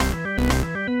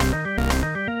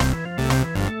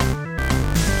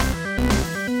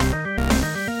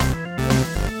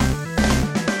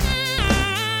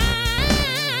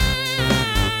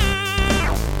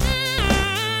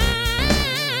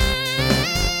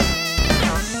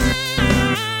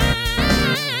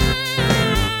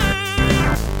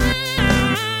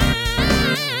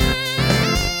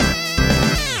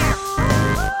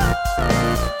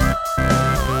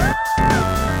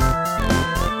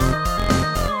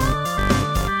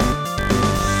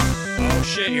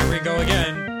we go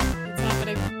again. It's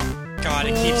happening. God,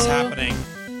 it keeps happening.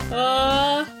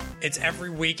 Uh, It's every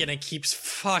week and it keeps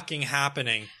fucking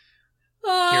happening.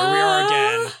 uh, Here we are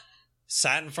again,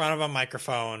 sat in front of a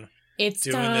microphone, It's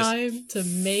doing time this to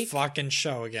make fucking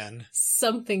show again.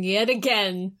 something yet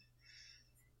again.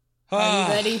 Are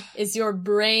you ready? Is your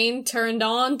brain turned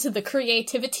on to the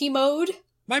creativity mode?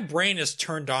 My brain is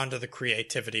turned on to the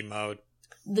creativity mode.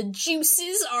 The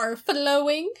juices are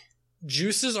flowing.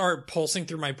 Juices are pulsing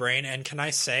through my brain, and can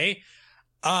I say,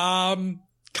 kind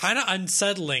of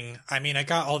unsettling. I mean, I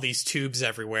got all these tubes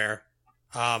everywhere.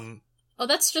 Oh,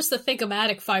 that's just the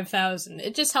Thinkomatic 5000.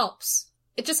 It just helps.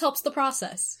 It just helps the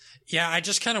process. Yeah, I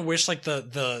just kind of wish like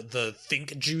the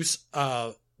Think Juice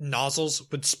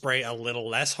nozzles would spray a little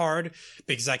less hard,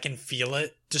 because I can feel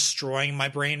it destroying my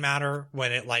brain matter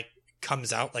when it like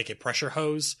comes out like a pressure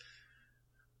hose.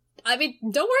 I mean,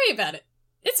 don't worry about it.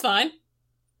 It's fine.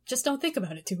 Just don't think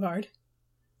about it too hard.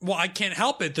 Well, I can't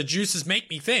help it. The juices make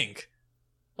me think.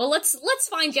 Well, let's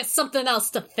find you something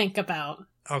else to think about.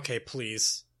 Okay,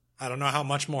 please. I don't know how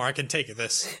much more I can take of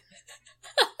this.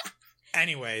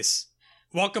 Anyways,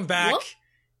 welcome back. What?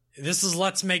 This is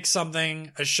Let's Make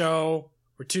Something, a show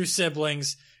where two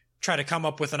siblings try to come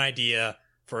up with an idea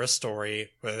for a story,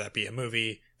 whether that be a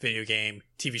movie, video game,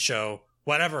 TV show,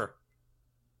 whatever.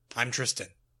 I'm Tristan,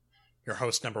 your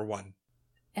host number 1.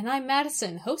 And I'm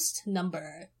Madison, host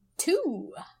number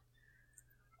 2.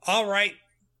 All right.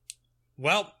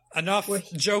 Well, enough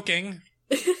joking.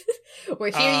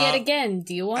 We're here yet again.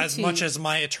 Do you want As to? much as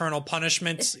my eternal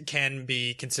punishment can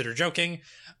be considered joking,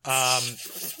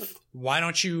 why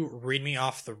don't you read me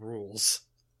off the rules?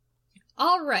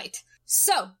 All right.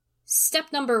 So,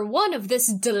 step number 1 of this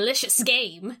delicious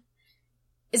game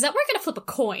is that we're going to flip a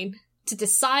coin to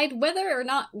decide whether or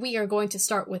not we are going to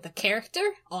start with a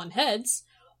character on heads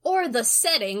or the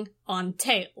setting on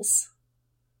tails.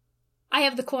 I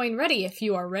have the coin ready if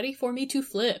you are ready for me to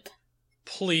flip.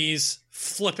 Please,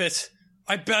 flip it.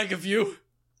 I beg of you.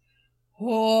 We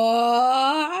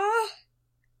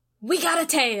got a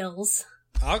tails.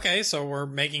 Okay, so we're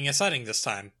making a setting this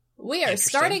time. We are Interesting.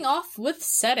 starting off with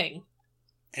setting.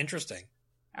 Interesting.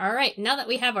 Alright, now that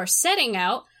we have our setting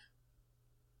out,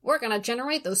 we're gonna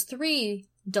generate those 3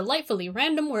 delightfully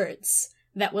random words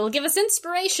that will give us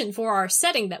inspiration for our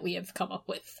setting that we have come up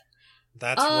with.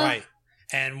 That's right.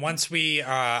 And once we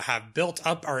have built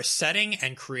up our setting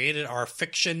and created our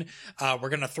fiction, we're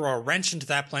going to throw a wrench into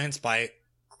that plans by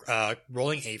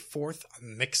rolling a 4th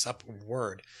mix-up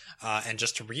word. And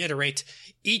just to reiterate,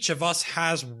 each of us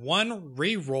has 1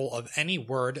 re-roll of any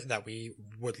word that we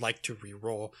would like to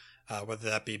re-roll, whether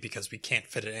that be because we can't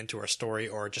fit it into our story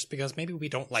or just because maybe we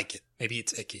don't like it. Maybe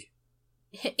it's icky.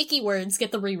 Icky words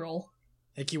get the reroll.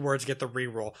 Icky words get the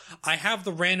re-roll. I have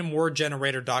the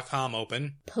randomwordgenerator.com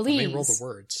open. Please. Let me roll the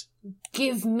words.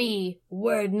 Give me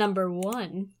word number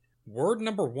 1. Word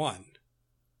number 1.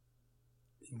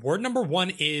 Word number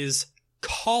 1 is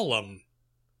column.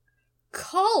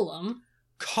 Column?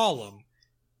 Column.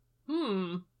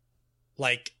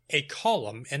 Like a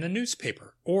column in a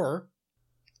newspaper. Or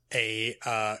a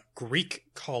Greek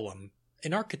column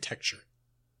in architecture.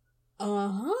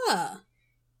 Uh-huh.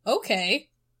 Okay.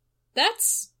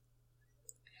 That's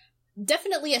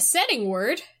definitely a setting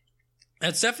word.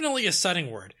 That's definitely a setting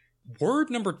word. Word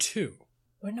number 2.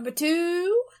 Word number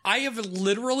 2? I have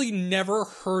literally never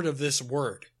heard of this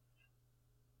word.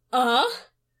 Uh-huh.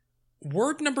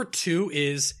 Word number 2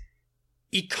 is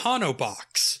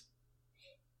econobox.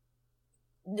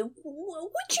 Would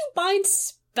you mind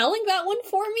spelling that one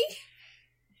for me?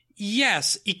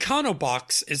 Yes,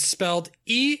 econobox is spelled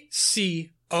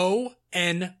E-C-O-N-O-B-O-X.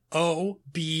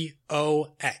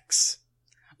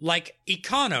 Like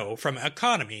econo from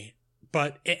economy,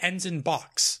 but it ends in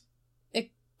box.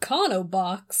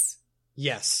 Econobox.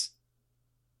 Yes.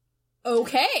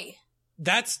 Okay.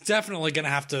 That's definitely gonna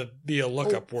have to be a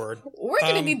lookup word. We're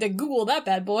gonna need to Google that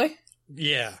bad boy.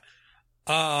 Yeah.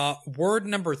 Word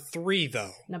number 3,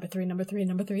 though. Number 3, number 3,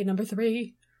 number 3, number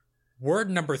 3. Word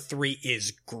number 3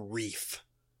 is grief.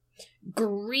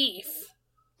 Grief.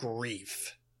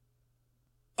 Grief.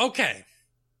 Okay.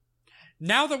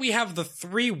 Now that we have the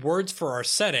 3 words for our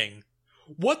setting,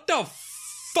 what the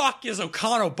fuck is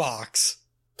Oconobox?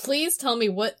 Please tell me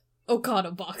what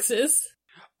Oconobox is.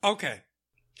 Okay.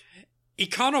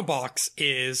 Econobox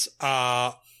is,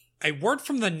 a word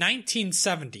from the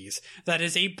 1970s that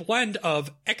is a blend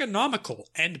of economical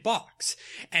and box,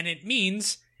 and it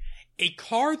means a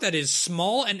car that is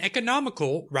small and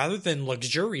economical rather than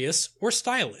luxurious or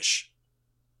stylish.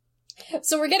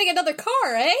 So we're getting another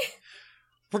car, eh?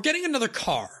 We're getting another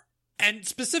car. And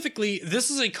specifically, this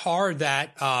is a car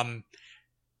that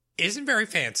isn't very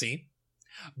fancy,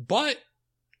 but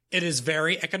it is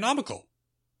very economical.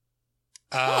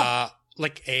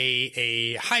 Like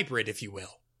a hybrid, if you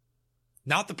will.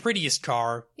 Not the prettiest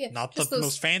car, not the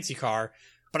most fancy car,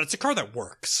 but it's a car that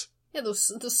works. Yeah,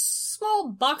 those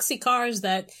small boxy cars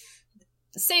that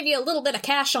save you a little bit of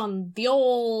cash on the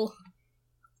old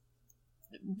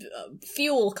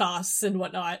fuel costs and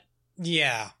whatnot.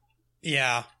 Yeah.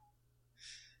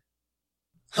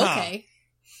 Okay.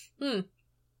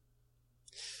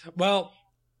 Well,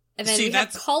 and then we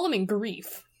have Column and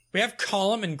Grief. We have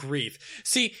Column and Grief.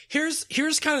 See, here's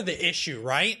kind of the issue,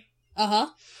 right? Uh-huh.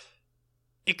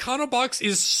 Econobox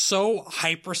is so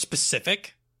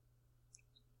hyper-specific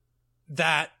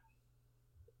that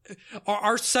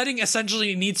our setting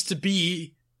essentially needs to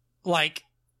be, like,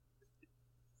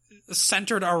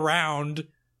 centered around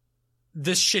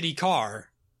this shitty car.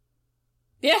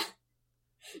 Yeah.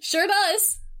 Sure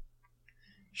does.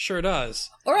 Sure does.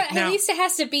 Or at least it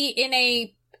has to be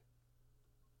in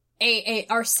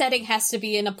our setting has to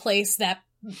be in a place that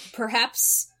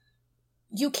perhaps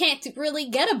you can't really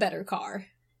get a better car.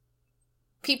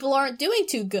 People aren't doing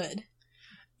too good.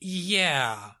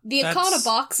 Yeah. The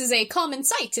Econobox is a common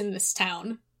sight in this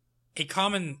town. A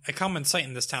common sight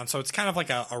in this town, so it's kind of like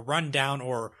a rundown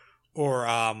or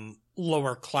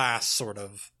lower class sort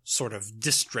of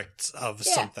district of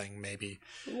something, maybe.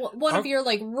 One of your,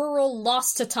 like, rural,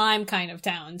 lost to time kind of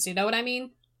towns, you know what I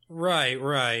mean?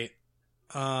 Right.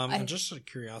 And just out of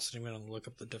curiosity, I'm going to look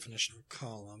up the definition of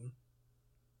column.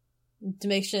 To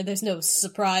make sure there's no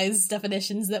surprise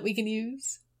definitions that we can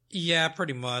use? Yeah,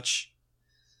 pretty much.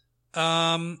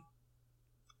 Oh,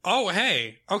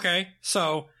 hey. Okay.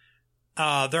 So,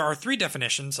 there are 3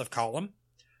 definitions of column.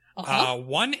 Uh-huh.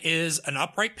 One is an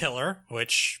upright pillar,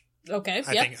 which I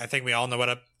think we all know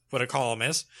what a column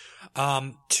is.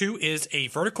 2 is a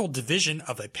vertical division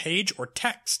of a page or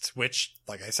text, which,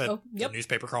 like I said, the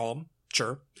newspaper column.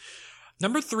 Sure.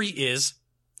 Number 3 is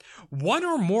one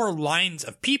or more lines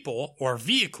of people or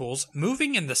vehicles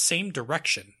moving in the same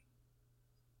direction.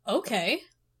 Okay.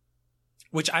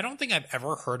 Which I don't think I've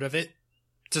ever heard of it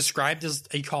described as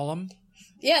a column.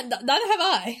 Yeah, neither have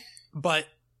I. But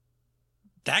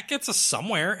that gets us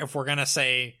somewhere if we're gonna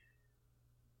say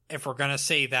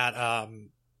that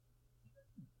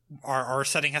our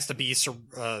setting has to be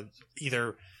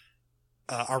either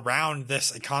around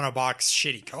this Econobox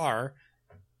shitty car.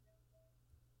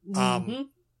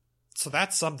 So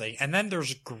that's something. And then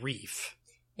there's grief.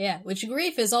 Yeah, which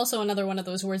grief is also another one of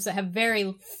those words that have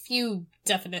very few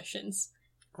definitions.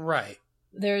 Right.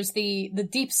 There's the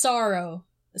deep sorrow,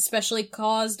 especially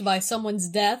caused by someone's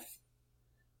death,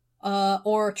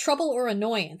 or trouble or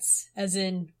annoyance, as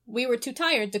in, we were too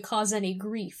tired to cause any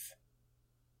grief.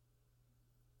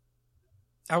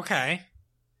 Okay.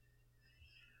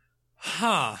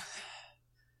 Huh.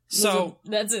 So...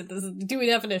 That's it. Those are 2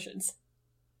 definitions.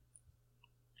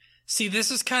 See,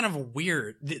 this is kind of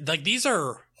weird. Like, these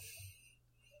are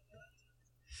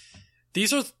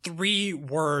 3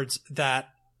 words that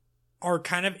are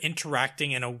kind of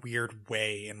interacting in a weird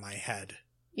way in my head.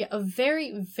 Yeah, a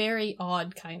very, very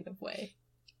odd kind of way.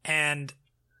 And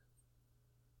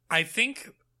I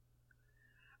think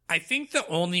the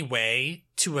only way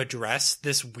to address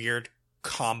this weird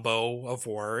combo of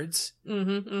words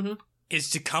is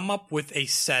to come up with a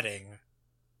setting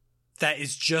that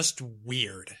is just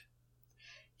weird.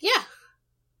 Yeah.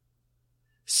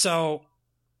 So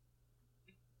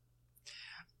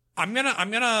I'm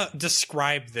gonna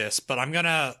describe this, but I'm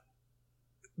gonna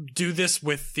do this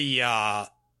with a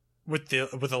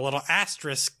little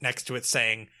asterisk next to it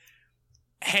saying,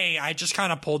 hey, I just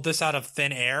kind of pulled this out of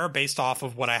thin air based off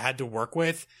of what I had to work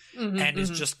with, and is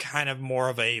just kind of more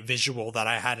of a visual that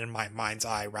I had in my mind's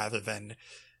eye rather than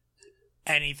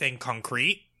anything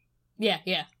concrete.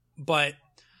 Yeah. But,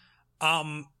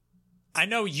 I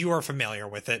know you are familiar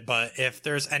with it, but if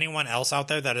there's anyone else out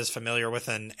there that is familiar with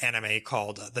an anime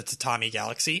called the Tatami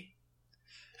Galaxy,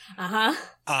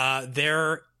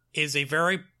 there is a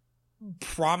very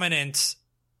prominent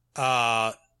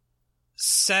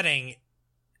setting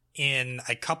in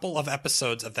a couple of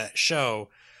episodes of that show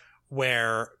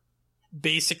where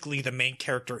basically the main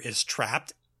character is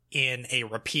trapped in a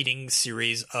repeating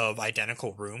series of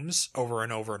identical rooms over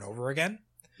and over and over again.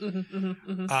 And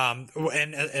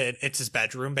it's his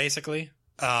bedroom, basically.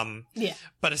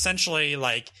 But essentially,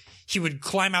 like, he would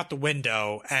climb out the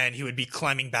window and he would be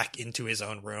climbing back into his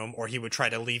own room, or he would try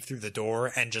to leave through the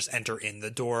door and just enter in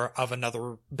the door of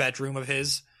another bedroom of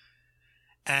his.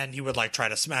 And he would, like, try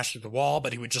to smash through the wall,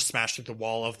 but he would just smash through the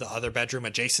wall of the other bedroom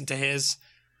adjacent to his.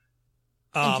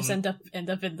 And just end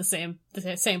up in the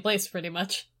same place, pretty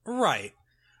much. Right.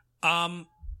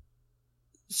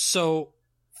 So,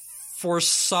 for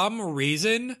some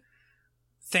reason,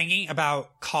 thinking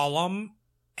about Column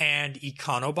and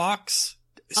Econobox,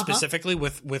 specifically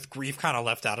with Grief kind of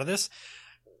left out of this,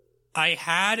 I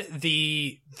had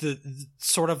the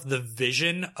sort of the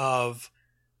vision of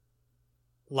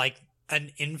like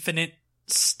an infinite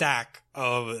stack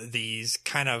of these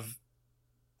kind of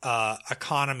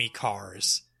economy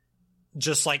cars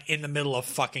just like in the middle of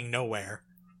fucking nowhere.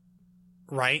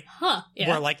 Right? Huh. Yeah.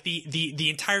 Where like the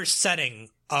entire setting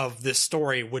of this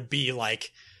story would be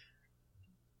like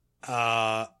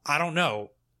I don't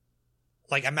know.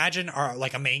 Like imagine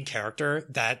like a main character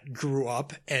that grew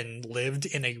up and lived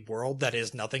in a world that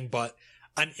is nothing but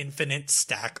an infinite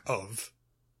stack of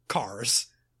cars.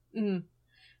 Mm.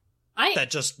 That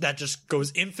just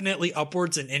goes infinitely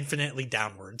upwards and infinitely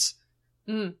downwards.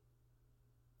 Mm.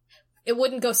 It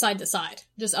wouldn't go side to side,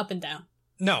 just up and down.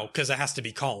 No, because it has to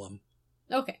be column.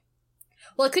 Okay.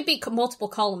 Well, it could be multiple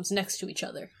columns next to each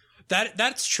other.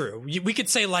 That's true. We could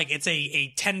say like it's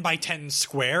a 10 by 10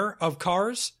 square of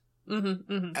cars.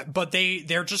 Mm-hmm, mm-hmm. But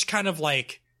they're just kind of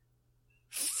like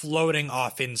floating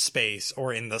off in space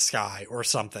or in the sky or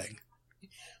something.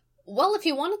 Well, if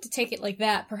you wanted to take it like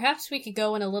that, perhaps we could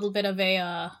go in a little bit of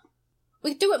a,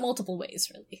 we could do it multiple ways,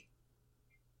 really.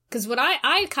 Because what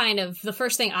the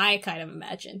first thing I kind of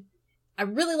imagine, I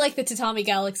really like the Tatami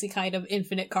Galaxy kind of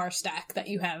infinite car stack that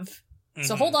you have. Mm-hmm.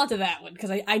 So hold on to that one,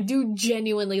 because I do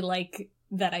genuinely like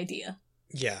that idea.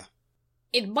 Yeah.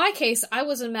 In my case, I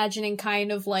was imagining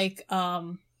kind of like,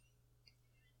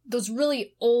 those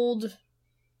really old,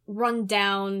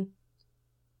 run-down,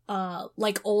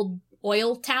 like old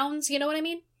oil towns, you know what I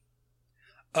mean?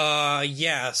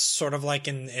 Yeah, sort of like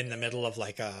in the middle of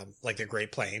like the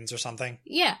Great Plains or something.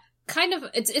 Yeah, kind of,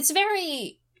 it's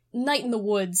very Night in the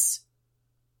Woods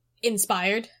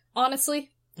inspired,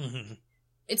 honestly. Mm-hmm.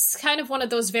 It's kind of one of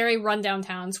those very rundown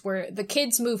towns where the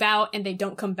kids move out and they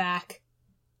don't come back.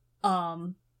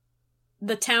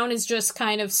 The town is just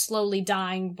kind of slowly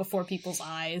dying before people's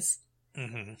eyes.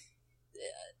 Mm-hmm.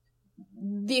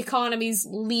 The economy's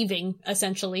leaving,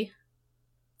 essentially.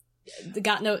 They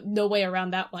got no way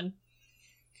around that one.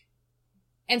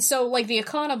 And so, like, the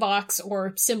Econobox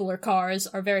or similar cars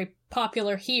are very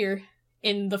popular here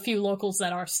in the few locals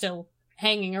that are still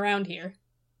hanging around here.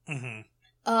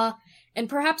 Mm-hmm. And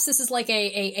perhaps this is like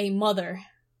a mother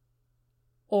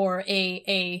or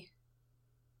a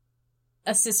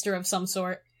sister of some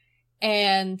sort,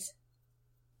 and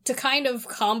to kind of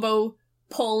combo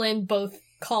pull in both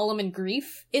Column and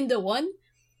Grief into one,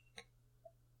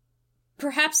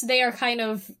 perhaps they are kind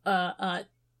of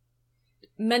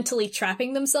mentally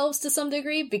trapping themselves to some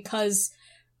degree because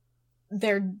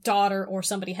their daughter or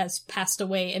somebody has passed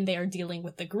away and they are dealing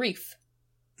with the grief.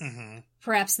 Mm-hmm.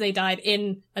 Perhaps they died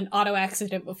in an auto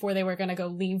accident before they were going to go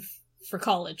leave for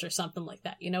college or something like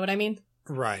that. You know what I mean?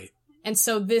 Right. And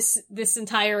so this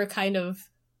entire kind of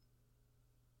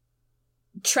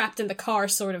trapped in the car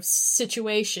sort of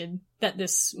situation that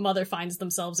this mother finds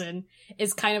themselves in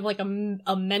is kind of like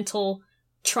a mental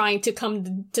trying to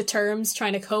come to terms,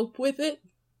 trying to cope with it.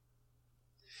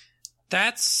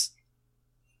 That's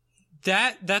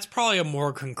probably a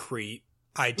more concrete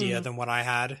idea than what I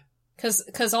had.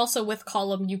 Because also with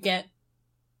Column, you get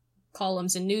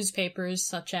columns in newspapers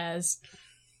such as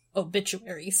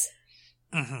obituaries.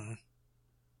 Mm-hmm.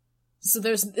 So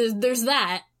there's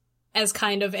that as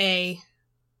kind of a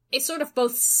sort of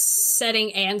both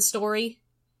setting and story.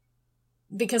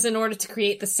 Because in order to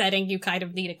create the setting, you kind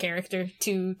of need a character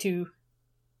to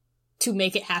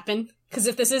make it happen. Because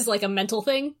if this is like a mental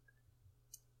thing,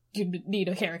 you need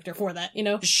a character for that, you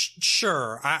know?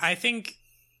 Sure. I think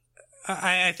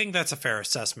that's a fair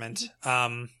assessment.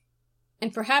 And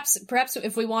perhaps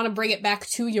if we want to bring it back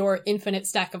to your infinite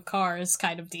stack of cars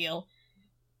kind of deal,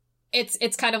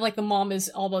 it's kind of like the mom is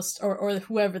almost, or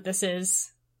whoever this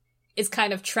is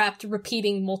kind of trapped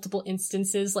repeating multiple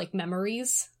instances, like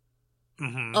memories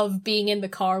of being in the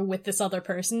car with this other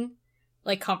person.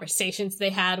 Like conversations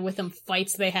they had with them,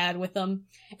 fights they had with them,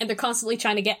 and they're constantly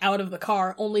trying to get out of the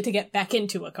car only to get back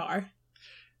into a car.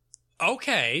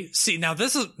 Okay. See, now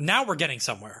we're getting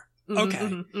somewhere. Mm-hmm, okay.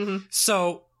 Mm-hmm, mm-hmm.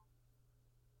 So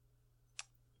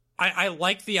I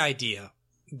like the idea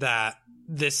that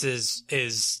this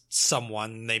is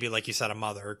someone, maybe like you said, a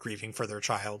mother grieving for their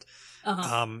child,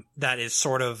 that is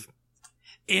sort of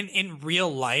in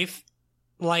real life,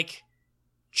 like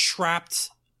trapped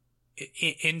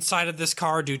inside of this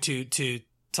car due to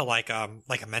like a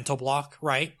mental block,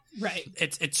 right? Right.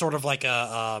 It's sort of like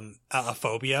a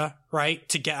phobia, right?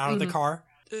 To get out of the car.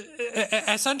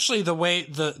 Essentially, the way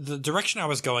the direction I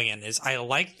was going in is I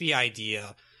like the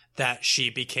idea that she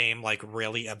became like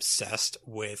really obsessed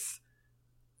with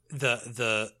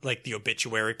the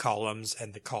obituary columns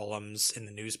and the columns in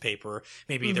the newspaper.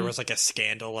 Maybe there was like a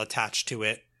scandal attached to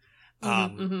it.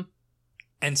 And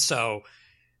so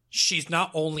she's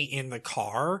not only in the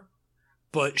car,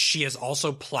 but she has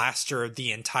also plastered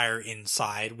the entire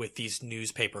inside with these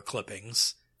newspaper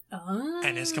clippings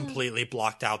and has completely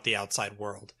blocked out the outside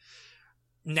world.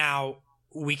 Now,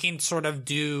 we can sort of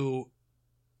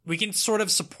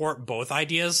support both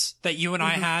ideas that you and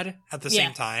I had at the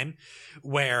same time,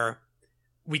 where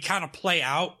we kind of play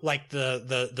out like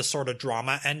the sort of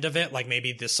drama end of it, like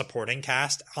maybe the supporting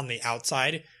cast on the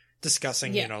outside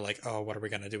discussing, you know, like, oh, what are we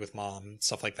going to do with mom and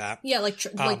stuff like that. Yeah, like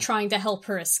trying to help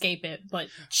her escape it, but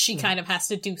she kind of has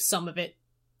to do some of it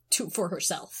for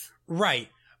herself. Right.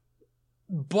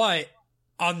 But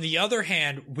on the other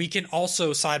hand, we can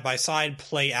also side by side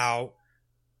play out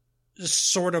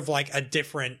sort of like a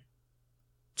different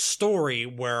story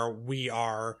where we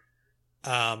are,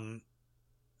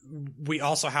 we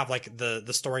also have like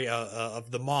the story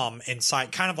of the mom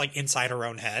inside, kind of like inside her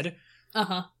own head,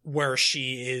 where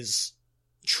she is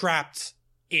trapped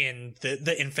in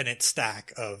the infinite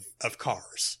stack of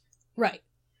cars. Right.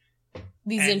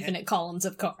 These infinite columns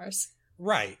of cars.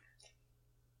 Right.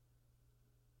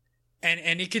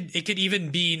 And it could even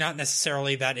be not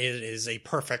necessarily that it is a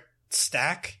perfect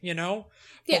stack, you know?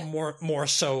 But more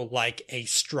so like a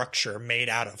structure made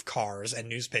out of cars and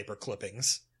newspaper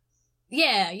clippings.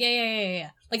 Yeah.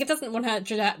 Like, it doesn't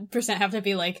 100% have to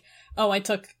be like, oh, I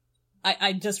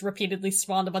just repeatedly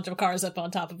spawned a bunch of cars up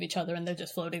on top of each other and they're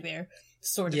just floating there,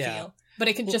 sort of feel. But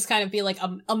it can just kind of be like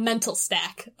a mental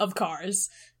stack of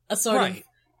cars, a sort of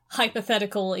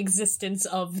hypothetical existence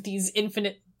of these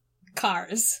infinite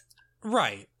cars.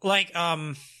 Right. Like,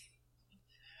 I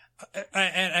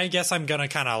guess I'm gonna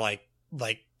kind of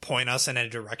like point us in a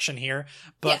direction here,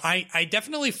 but I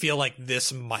definitely feel like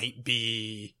this might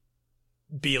be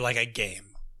like a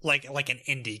game, like an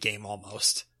indie game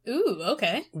almost. Ooh,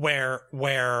 okay. Where,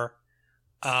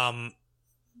 cause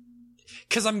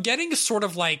I'm getting sort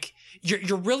of like,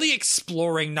 you're really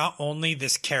exploring not only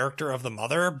this character of the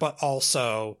mother, but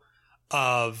also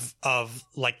of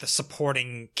like the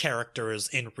supporting characters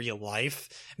in real life,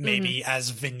 maybe as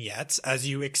vignettes as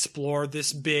you explore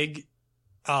this big,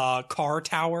 car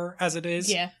tower as it is.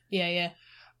 Yeah.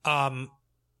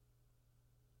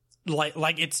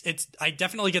 Like it's, I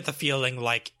definitely get the feeling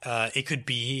like, it could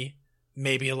be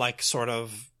maybe like sort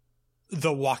of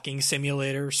the walking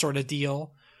simulator sort of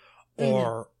deal,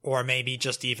 or maybe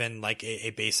just even like a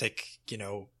basic, you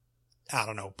know, I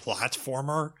don't know,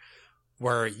 platformer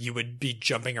where you would be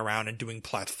jumping around and doing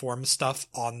platform stuff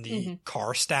on the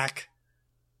car stack.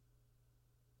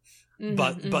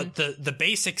 But the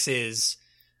basics is,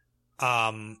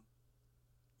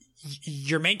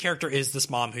 your main character is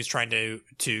this mom who's trying to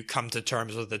come to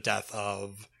terms with the death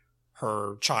of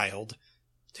her child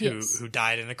who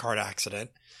died in a car accident.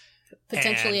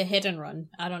 Potentially a hit and run.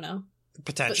 I don't know.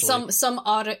 Potentially. But some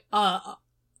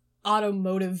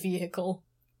automotive vehicle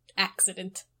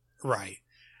accident. Right.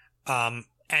 And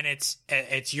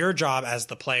it's your job as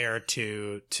the player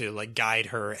to like guide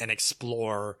her and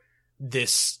explore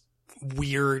this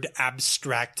weird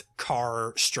abstract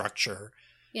car structure.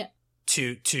 Yeah.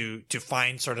 To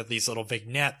find sort of these little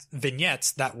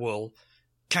vignettes that will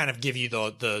kind of give you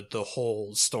the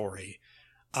whole story.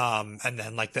 And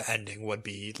then like the ending would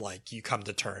be like you come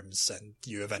to terms and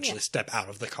you eventually step out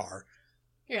of the car.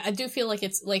 Yeah, I do feel like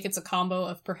it's a combo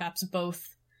of perhaps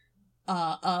both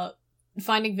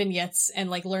finding vignettes and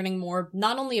like learning more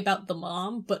not only about the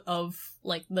mom but of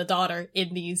like the daughter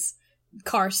in these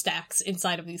car stacks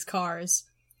inside of these cars,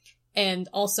 and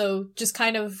also just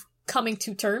kind of coming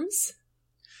to terms.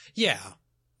 Yeah.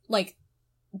 Like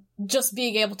just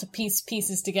being able to piece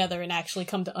pieces together and actually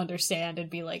come to understand and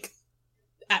be like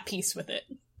at peace with it.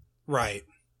 Right.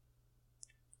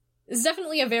 It's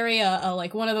definitely a very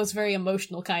like one of those very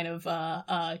emotional kind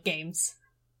of games.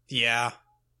 Yeah.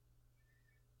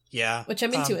 Yeah. Which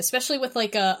I'm into, especially with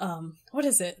like what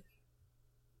is it?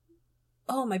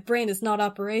 Oh, my brain is not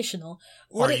operational.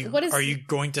 What is you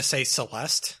going to say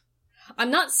Celeste? I'm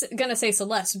not gonna say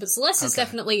Celeste, but Celeste is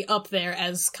definitely up there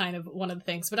as kind of one of the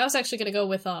things. But I was actually gonna go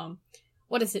with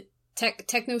what is it?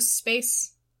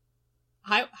 Technospace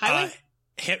Highway?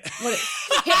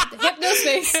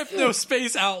 Hypnospace.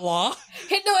 Hypnospace Outlaw.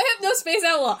 Hypnospace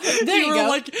Outlaw. There you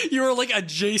go. You were like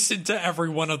adjacent to every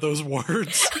one of those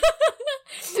words.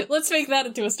 Let's make that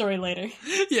into a story later.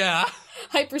 Yeah.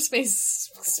 Hyperspace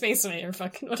Spaceway or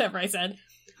fucking whatever I said.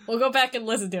 We'll go back and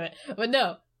listen to it. But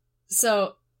no.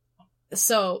 So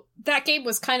that game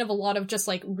was kind of a lot of just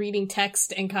like reading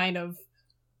text and kind of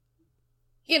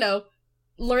you know,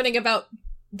 learning about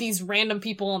these random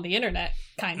people on the internet,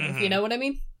 kind of, you know what I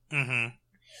mean? Mm-hmm.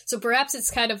 So perhaps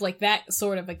it's kind of like that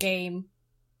sort of a game,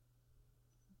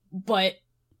 but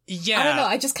yeah, I don't know,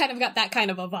 I just kind of got that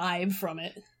kind of a vibe from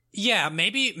it. Yeah,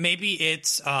 maybe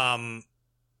it's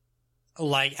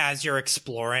like as you're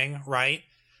exploring, right?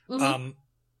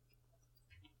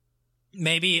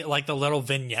 Maybe like the little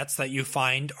vignettes that you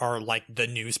find are like the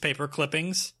newspaper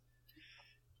clippings.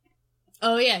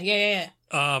 Oh yeah.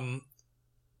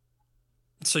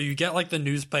 So you get like the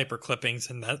newspaper clippings,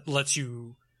 and that lets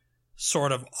you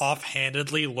sort of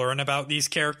offhandedly learn about these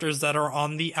characters that are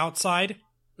on the outside.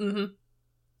 Mm-hmm.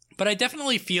 But I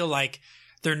definitely feel like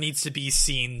there needs to be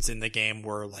scenes in the game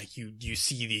where like you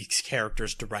see these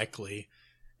characters directly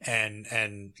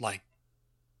and like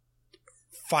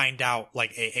find out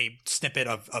like a snippet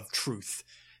of truth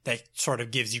that sort of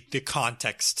gives you the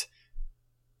context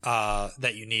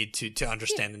that you need to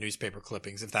understand the newspaper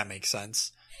clippings, if that makes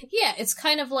sense. Yeah, it's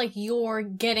kind of like you're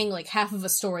getting like half of a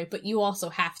story, but you also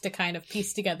have to kind of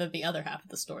piece together the other half of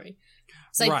the story.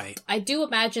 So right. I do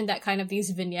imagine that kind of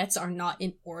these vignettes are not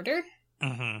in order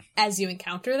as you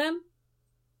encounter them.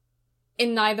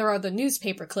 And neither are the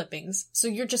newspaper clippings. So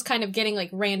you're just kind of getting like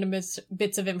random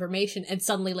bits of information, and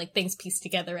suddenly like things piece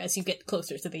together as you get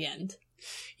closer to the end.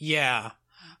 Yeah.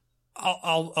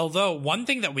 Although one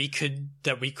thing that we could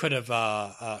have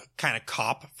kind of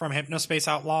cop from Hypnospace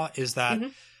Outlaw is that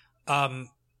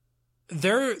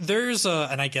there's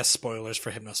and I guess spoilers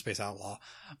for Hypnospace Outlaw,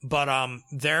 but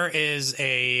there is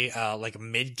a like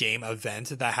mid-game event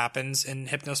that happens in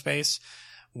Hypnospace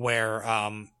where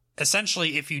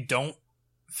essentially if you don't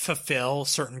fulfill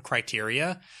certain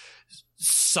criteria,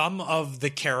 some of the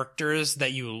characters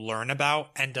that you learn about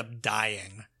end up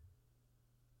dying.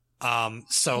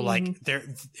 So like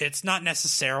it's not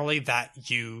necessarily that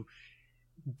you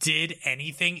did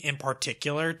anything in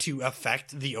particular to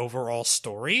affect the overall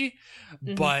story,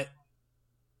 but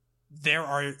there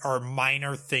are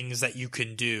minor things that you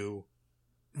can do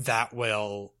that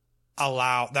will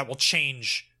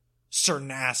change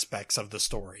certain aspects of the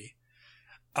story.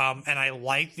 And I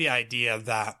like the idea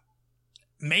that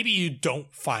maybe you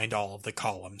don't find all of the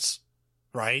columns,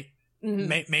 right?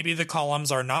 Maybe the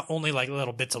columns are not only like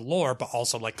little bits of lore, but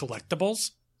also like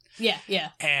collectibles. Yeah.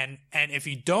 And if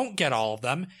you don't get all of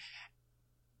them,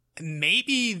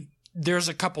 maybe there's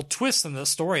a couple twists in the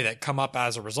story that come up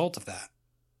as a result of that.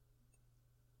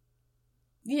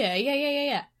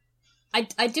 Yeah.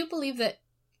 I do believe that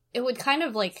it would kind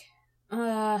of like,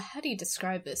 how do you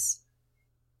describe this?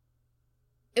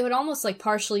 It would almost like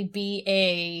partially be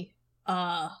a,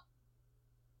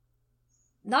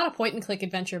 not a point and click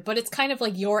adventure, but it's kind of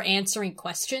like you're answering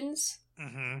questions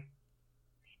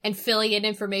and filling in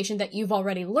information that you've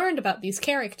already learned about these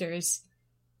characters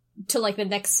to like the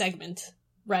next segment,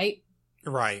 right?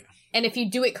 Right. And if you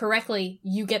do it correctly,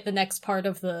 you get the next part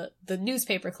of the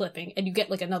newspaper clipping, and you get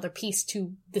like another piece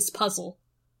to this puzzle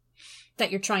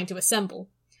that you're trying to assemble.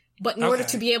 But in order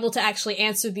to be able to actually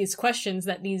answer these questions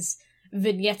that these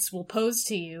vignettes will pose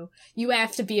to you, you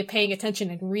have to be paying attention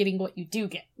and reading what you do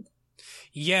get.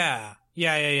 Yeah.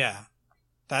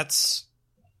 That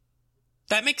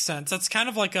makes sense. That's kind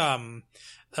of like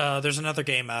there's another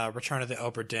game, Return of the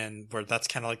Obra Dinn, where that's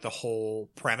kind of like the whole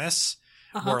premise,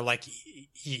 where like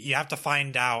you have to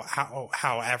find out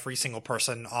how every single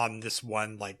person on this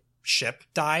one like ship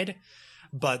died,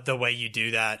 but the way you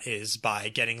do that is by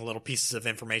getting little pieces of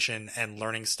information and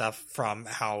learning stuff from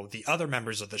how the other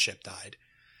members of the ship died.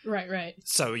 Right.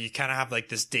 So you kind of have like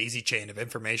this daisy chain of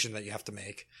information that you have to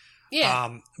make.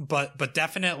 Yeah. But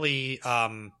definitely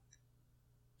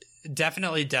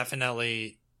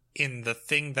in the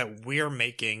thing that we're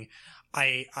making,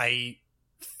 I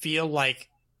feel like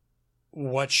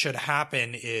what should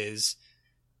happen is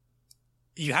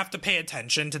you have to pay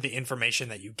attention to the information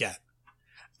that you get.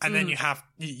 And then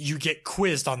you get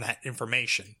quizzed on that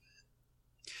information.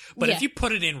 But if you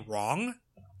put it in wrong,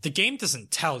 the game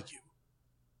doesn't tell you.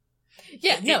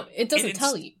 Yeah, it doesn't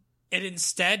tell you. It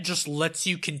instead just lets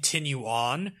you continue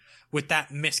on with that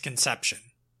misconception.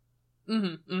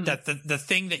 That the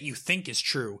thing that you think is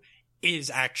true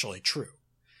is actually true.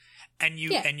 And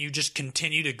you just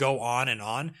continue to go on.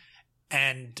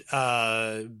 And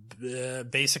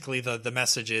basically the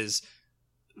message is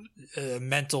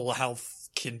mental health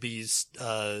can be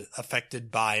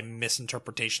affected by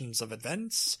misinterpretations of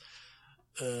events.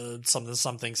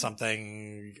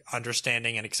 Something.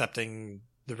 Understanding and accepting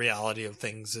the reality of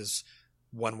things is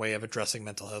one way of addressing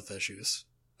mental health issues,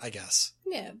 I guess.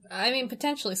 Yeah, I mean,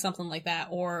 potentially something like that,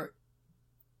 or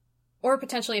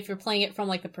potentially if you're playing it from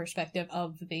like the perspective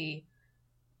of the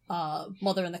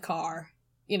mother in the car,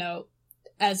 you know,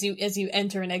 as you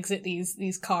enter and exit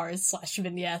these cars /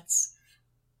 vignettes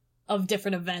of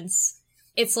different events.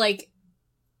 It's like,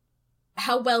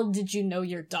 how well did you know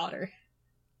your daughter?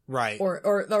 Right.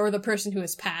 Or the person who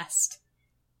has passed.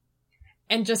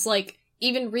 And just like,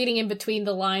 even reading in between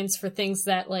the lines for things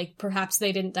that, like, perhaps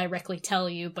they didn't directly tell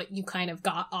you, but you kind of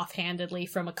got offhandedly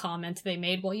from a comment they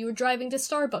made while you were driving to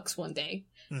Starbucks one day.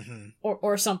 Mm-hmm.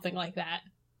 Or something like that.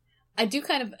 I do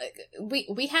kind of...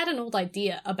 We had an old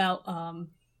idea about,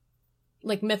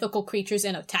 like, mythical creatures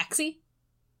in a taxi.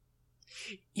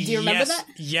 Do you remember that?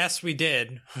 Yes, we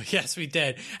did. Yes, we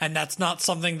did. And that's not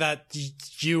something that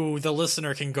you, the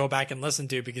listener, can go back and listen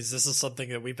to, because this is something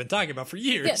that we've been talking about for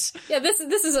years. Yeah, this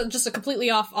is just a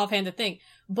completely offhanded thing.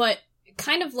 But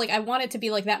kind of like, I want it to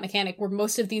be like that mechanic where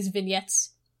most of these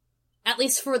vignettes, at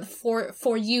least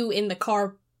for you in the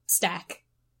car stack,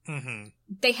 mm-hmm.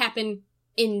 they happen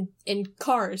in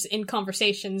cars, in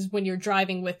conversations when you're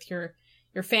driving with your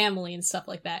family and stuff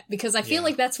like that. Because I feel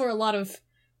like that's where a lot of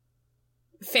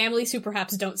families who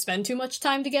perhaps don't spend too much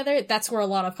time together, that's where a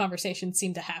lot of conversations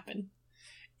seem to happen.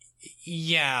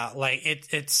 Yeah, like,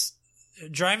 it's...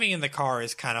 Driving in the car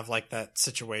is kind of like that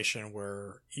situation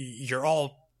where you're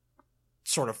all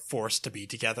sort of forced to be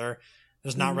together.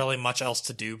 There's not really much else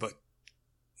to do but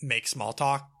make small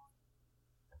talk.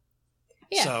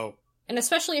 Yeah. So... And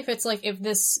especially if it's like, if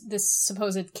this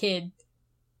supposed kid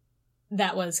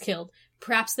that was killed,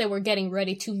 perhaps they were getting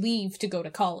ready to leave to go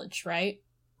to college, right?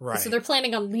 Right. So they're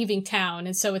planning on leaving town,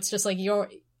 and so it's just like you're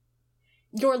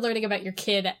learning about your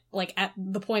kid like at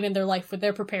the point in their life where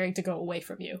they're preparing to go away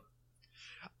from you.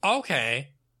 Okay,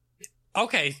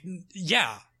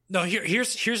 yeah. No,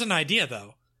 here's an idea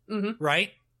though. Mm-hmm.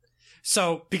 Right?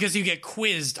 So, because you get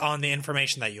quizzed on the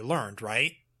information that you learned,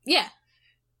 right? Yeah.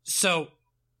 So,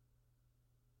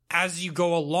 as you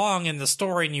go along in the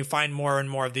story and you find more and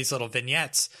more of these little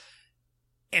vignettes,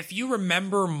 if you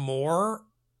remember more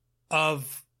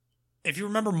of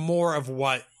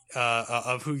what,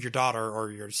 of who your daughter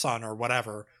or your son or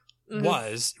whatever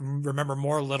was, remember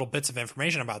more little bits of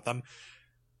information about them,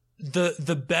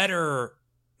 the better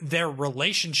their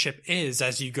relationship is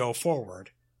as you go forward.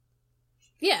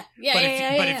 Yeah.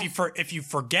 If you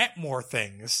forget more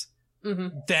things,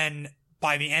 then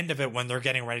by the end of it, when they're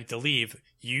getting ready to leave,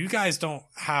 you guys don't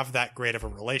have that great of a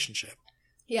relationship.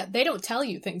 Yeah, they don't tell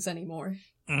you things anymore.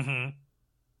 Mm-hmm.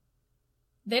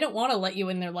 They don't want to let you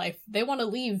in their life. They want to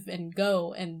leave and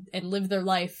go and live their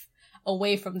life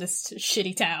away from this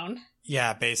shitty town.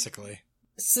 Yeah, basically.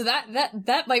 So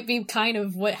that might be kind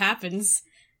of what happens.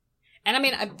 And I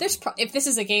mean, if this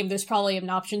is a game, there's probably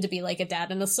an option to be like a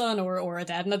dad and a son or a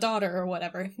dad and a daughter or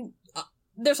whatever.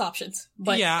 There's options,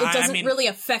 but it doesn't really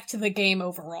affect the game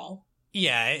overall.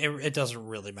 Yeah, it doesn't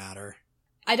really matter.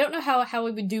 I don't know how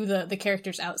we would do the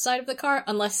characters outside of the car,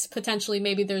 unless potentially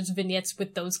maybe there's vignettes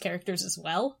with those characters as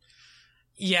well.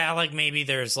 Yeah, like maybe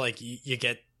there's like you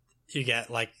get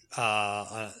like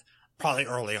probably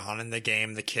early on in the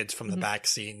game the kids from the back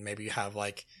seat, and maybe you have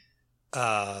like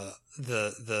the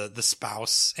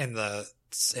spouse in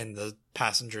the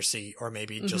passenger seat, or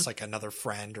maybe just like another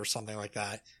friend or something like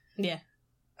that. Yeah.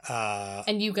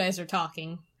 And you guys are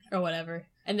talking or whatever,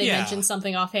 and they mention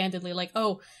something offhandedly like,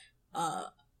 "Oh,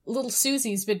 little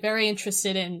Susie's been very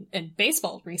interested in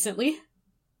baseball recently."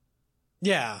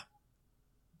 Yeah.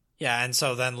 Yeah, and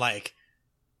so then like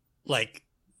when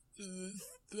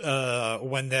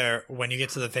you get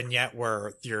to the vignette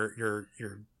where your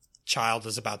child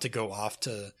is about to go off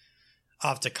to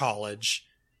college,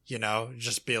 you know,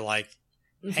 just be like,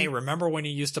 "Hey, remember when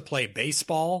you used to play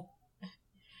baseball?"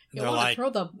 You want to throw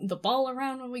the ball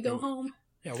around when we go home?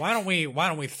 Yeah, why don't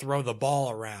we throw the ball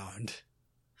around?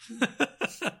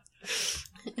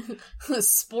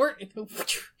 Sport.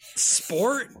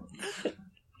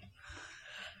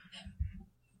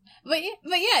 But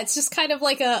yeah, it's just kind of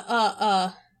like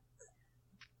a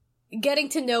getting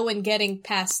to know and getting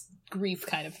past grief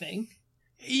kind of thing.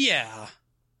 Yeah.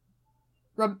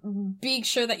 Being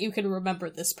sure that you can remember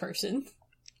this person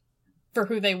for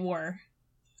who they were.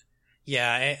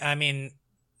 Yeah, I mean,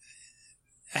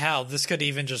 hell, this could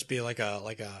even just be like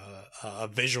a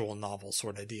visual novel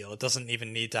sort of deal. It doesn't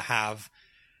even need to have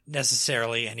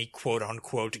necessarily any quote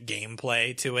unquote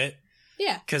gameplay to it.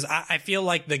 Yeah. Because I feel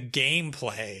like the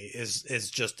gameplay is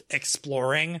just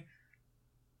exploring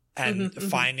and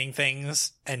finding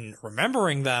things and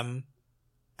remembering them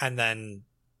and then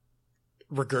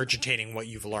regurgitating what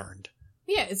you've learned.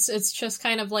 Yeah, it's just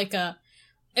kind of like a...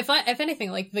 If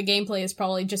anything, like, the gameplay is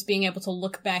probably just being able to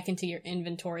look back into your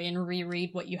inventory and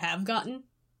reread what you have gotten.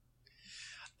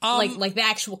 Like the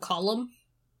actual column.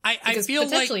 I feel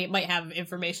potentially it might have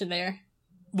information there.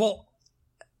 Well,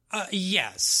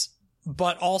 Yes,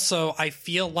 but also I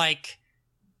feel like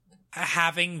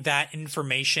having that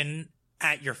information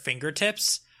at your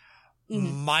fingertips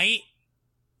might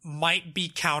be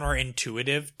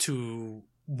counterintuitive to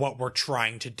what we're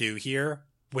trying to do here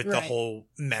with the whole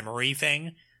memory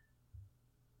thing.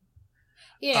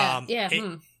 Yeah,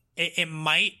 It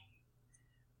might.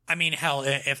 I mean, hell,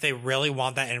 if they really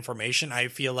want that information, I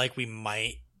feel like we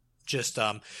might just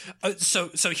So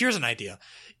here's an idea.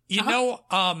 You know,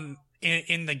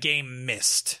 in the game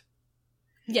Myst.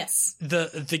 Yes.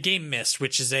 The game Myst,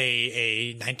 which is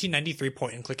a 1993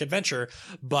 point and click adventure,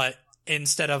 but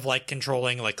instead of like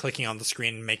controlling, like clicking on the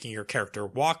screen and making your character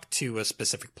walk to a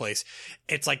specific place,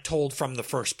 it's like told from the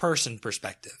first person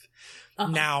perspective.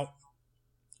 Now,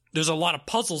 there's a lot of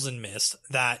puzzles in Myst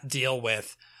that deal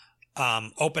with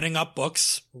opening up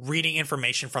books, reading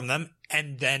information from them,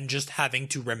 and then just having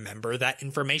to remember that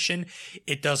information.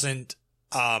 It doesn't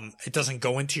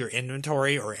go into your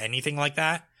inventory or anything like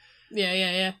that.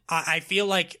 Yeah. I feel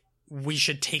like we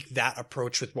should take that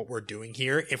approach with what we're doing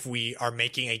here if we are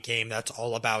making a game that's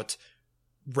all about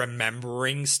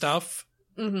remembering stuff.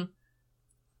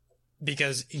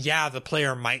 Because, yeah, the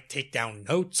player might take down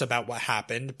notes about what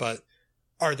happened, but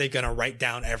are they going to write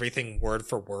down everything word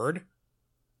for word?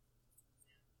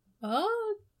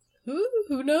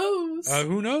 Who knows?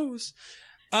 Who knows?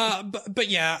 But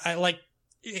yeah, I like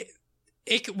it.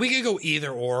 We could go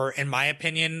either or. In my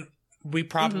opinion, we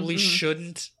probably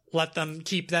shouldn't let them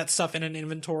keep that stuff in an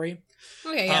inventory.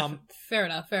 Okay, yeah, fair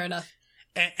enough.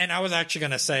 And I was actually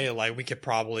gonna say, like, we could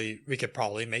probably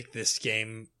make this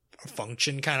game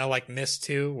function kind of like Myst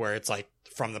 2, where it's like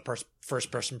from the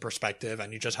first person perspective,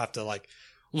 and you just have to like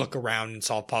look around and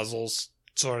solve puzzles,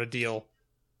 sort of deal.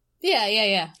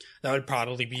 Yeah. That would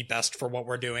probably be best for what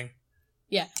we're doing.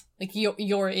 Yeah, like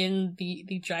you're in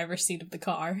the driver's seat of the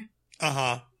car.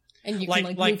 And you can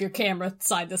like move your camera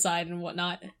side to side and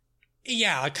whatnot.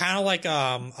 Yeah, kind of like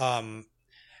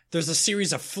there's a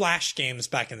series of Flash games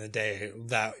back in the day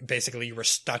that basically you were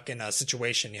stuck in a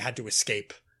situation you had to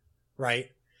escape, right?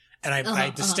 And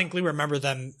I distinctly remember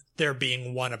there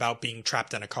being one about being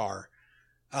trapped in a car.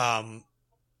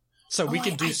 So we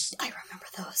could do. I remember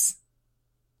those.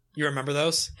 You remember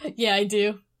those? Yeah, I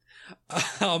do.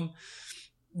 I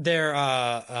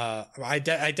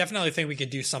definitely think we could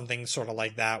do something sort of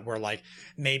like that, where like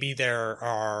maybe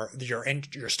you're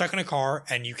stuck in a car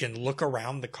and you can look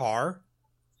around the car,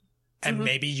 and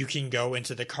maybe you can go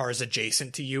into the cars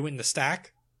adjacent to you in the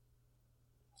stack.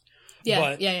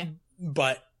 Yeah.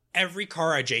 But every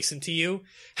car adjacent to you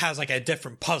has like a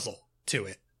different puzzle to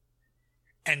it,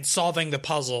 and solving the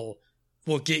puzzle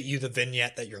will get you the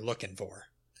vignette that you're looking for.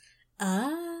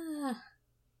 Oh,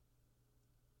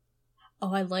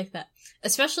 I like that.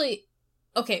 Especially,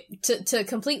 okay, to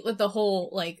complete with the whole,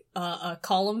 like,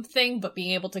 column thing, but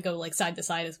being able to go, like, side to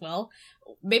side as well.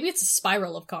 Maybe it's a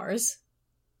spiral of cars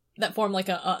that form, like,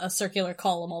 a circular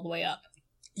column all the way up.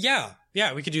 Yeah,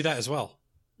 we could do that as well.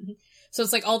 So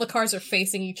it's like all the cars are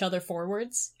facing each other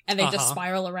forwards, and they just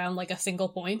spiral around, like, a single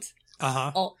point.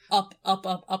 All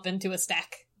up into a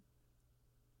stack.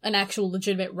 An actual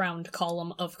legitimate round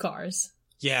column of cars.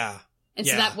 Yeah. And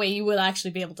so that way you would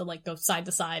actually be able to, like, go side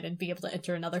to side and be able to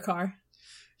enter another car.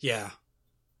 Yeah.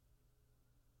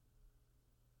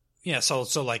 Yeah, so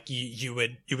like you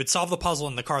would solve the puzzle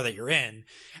in the car that you're in,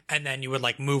 and then you would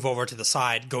like move over to the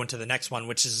side, go into the next one,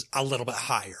 which is a little bit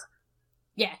higher.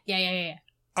 Yeah.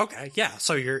 Okay, yeah.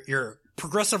 So you're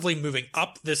progressively moving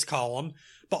up this column,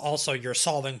 but also you're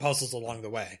solving puzzles along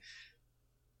the way.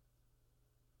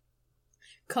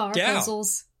 Car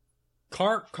puzzles.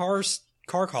 Car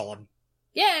column.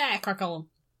 Yeah, car column.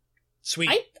 Sweet.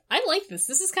 I like this.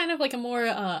 This is kind of like a more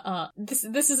this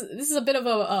is a bit of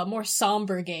a more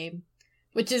somber game,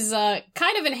 which is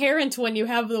kind of inherent when you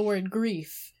have the word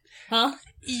grief, huh?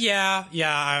 Yeah,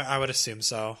 I would assume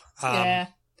so. Yeah.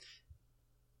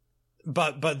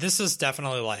 But this is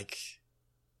definitely like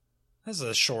this is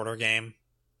a shorter game.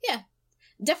 Yeah,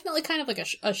 definitely kind of like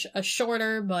a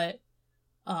shorter, but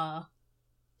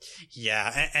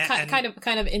yeah, and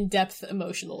kind of in-depth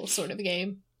emotional sort of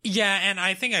game. Yeah, and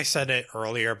I think I said it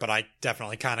earlier, but I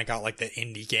definitely kind of got like the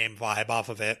indie game vibe off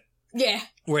of it. Yeah,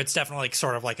 where it's definitely like,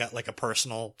 sort of like a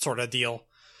personal sort of deal.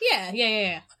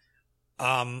 Yeah.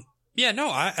 Yeah, no,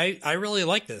 I really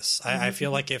like this. I feel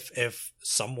like if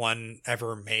someone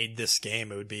ever made this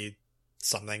game, it would be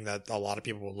something that a lot of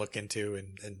people would look into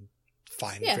and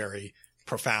find very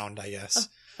profound, I guess.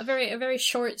 A very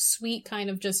short, sweet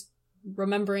kind of just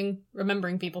remembering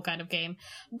people kind of game.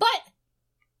 But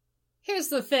here's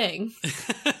the thing.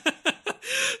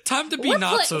 Time to be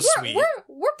not so sweet.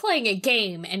 we're playing a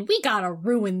game, and we gotta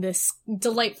ruin this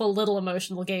delightful little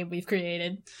emotional game we've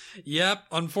created. Yep.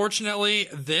 Unfortunately,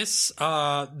 this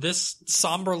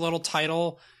somber little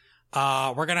title,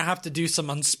 we're gonna have to do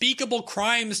some unspeakable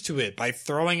crimes to it by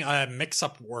throwing a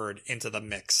mix-up word into the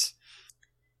mix.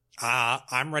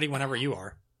 I'm ready whenever you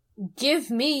are.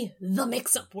 Give me the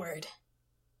mix-up word.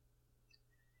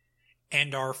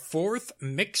 And our fourth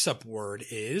mix-up word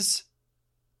is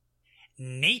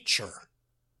nature.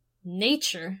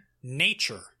 Nature.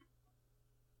 Nature.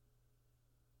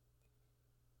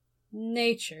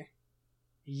 Nature.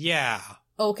 Yeah.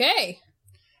 Okay.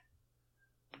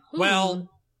 Well,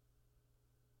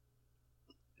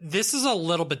 this is a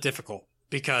little bit difficult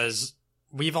because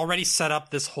we've already set up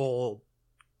this whole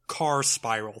car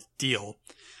spiral deal.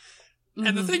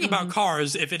 And the thing about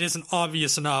cars, if it isn't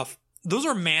obvious enough, those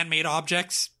are man-made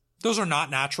objects. Those are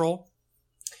not natural.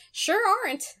 Sure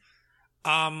aren't.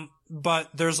 But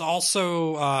there's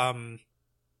also,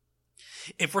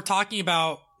 if we're talking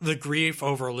about the grief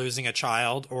over losing a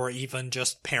child or even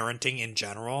just parenting in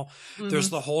general, there's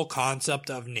the whole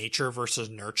concept of nature versus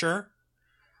nurture.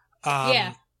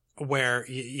 Yeah. Where,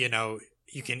 you know,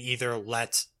 you can either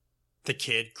let the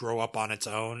kid grow up on its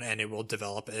own and it will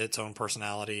develop its own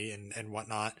personality and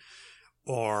whatnot,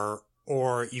 or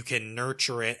you can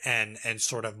nurture it and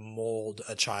sort of mold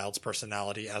a child's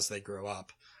personality as they grow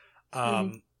up.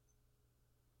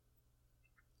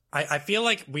 I feel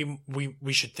like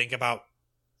we should think about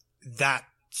that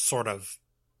sort of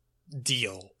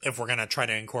deal if we're going to try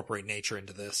to incorporate nature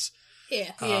into this.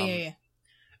 Yeah.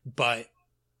 But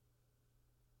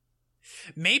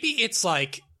maybe it's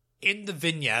like in the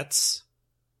vignettes,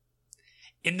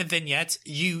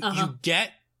 you come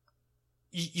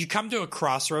to a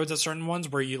crossroads at certain ones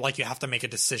where you have to make a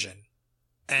decision.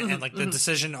 And the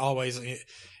decision always,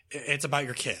 it's about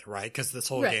your kid, right? Because this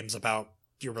whole game's about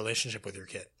your relationship with your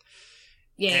kid.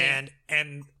 Yeah.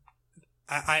 And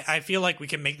I feel like we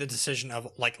can make the decision of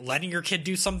like letting your kid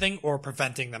do something or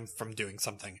preventing them from doing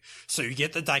something. So you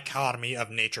get the dichotomy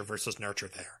of nature versus nurture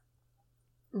there.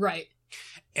 Right.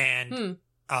 And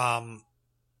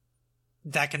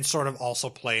that can sort of also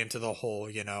play into the whole,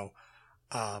 you know,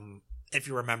 if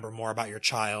you remember more about your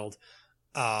child,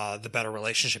 the better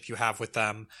relationship you have with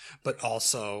them, but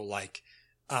also like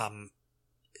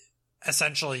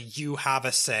essentially you have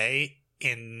a say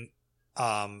in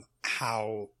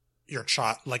how your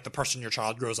child, like the person your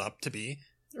child grows up to be.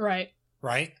 Right.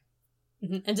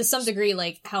 And to some degree,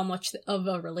 like how much of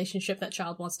a relationship that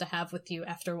child wants to have with you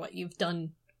after what you've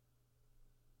done.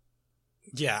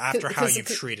 Yeah, after how you've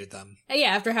treated them. Yeah,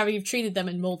 after how you've treated them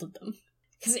and molded them.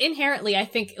 Because inherently, I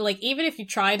think, like, even if you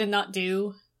try to not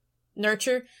do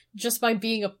nurture, just by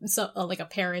being a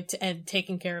parent and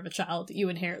taking care of a child, you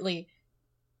inherently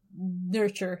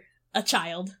nurture a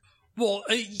child. Well,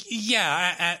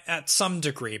 yeah, at some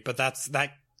degree, but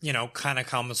that you know kind of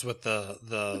comes with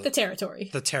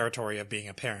the territory of being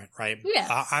a parent, right?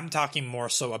 Yeah, I'm talking more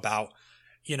so about,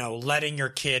 you know, letting your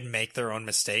kid make their own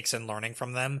mistakes and learning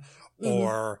from them,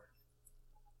 or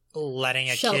letting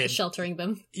a kid sheltering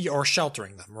them,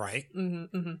 right?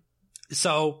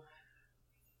 So,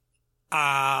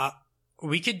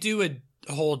 we could do a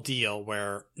whole deal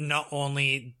where not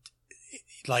only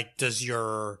like does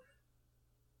your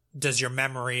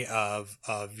memory of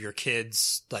your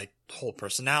kids' like whole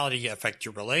personality affect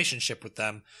your relationship with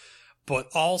them, but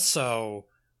also,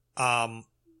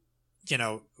 you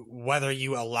know, whether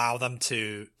you allow them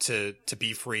to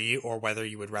be free or whether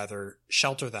you would rather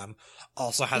shelter them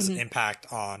also has an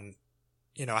impact on,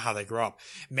 you know, how they grow up.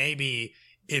 Maybe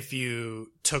if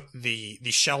you took the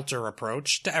shelter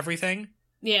approach to everything,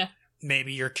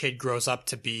 maybe your kid grows up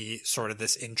to be sort of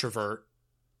this introvert,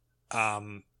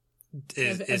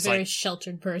 very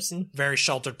sheltered person. Very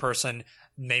sheltered person.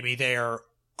 Maybe they are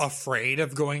afraid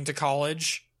of going to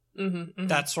college.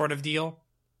 That sort of deal.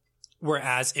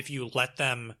 Whereas if you let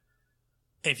them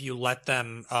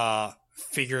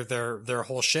figure their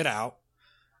whole shit out,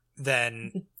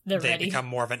 then they become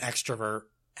more of an extrovert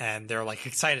and they're like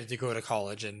excited to go to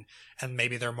college and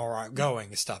maybe they're more outgoing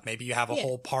and stuff. Maybe you have a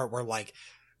whole part where like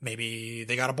maybe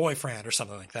they got a boyfriend or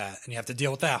something like that and you have to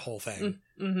deal with that whole thing.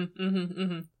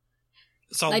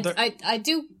 So I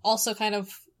do also kind of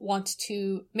want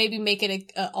to maybe make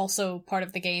it also part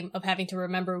of the game of having to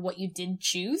remember what you did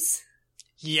choose.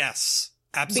 Yes,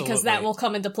 absolutely. Because that will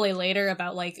come into play later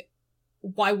about like,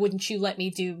 why wouldn't you let me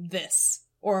do this?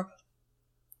 Or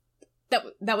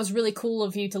that was really cool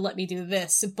of you to let me do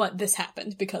this, but this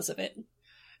happened because of it.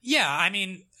 Yeah, I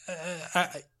mean,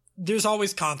 there's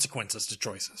always consequences to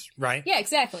choices, right? Yeah,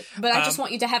 exactly. But I just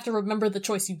want you to have to remember the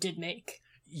choice you did make.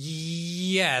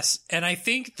 Yes, and I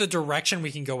think the direction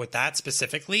we can go with that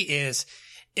specifically is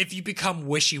if you become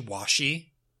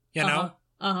wishy-washy, you know?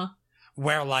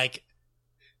 Where, like,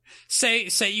 say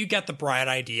you get the bright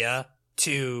idea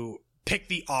to pick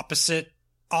the opposite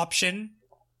option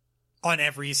on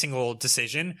every single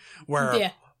decision,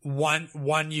 where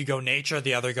one you go nature,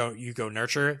 the other you go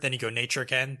nurture, then you go nature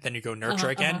again, then you go nurture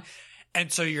again.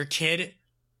 And so your kid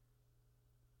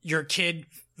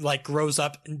like grows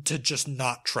up to just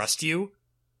not trust you.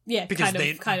 Yeah, because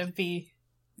kind of be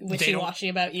wishy-washy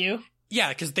about you. Yeah,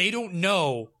 because they don't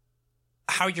know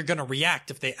how you're going to react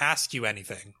if they ask you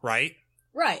anything, right?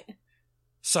 Right.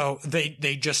 So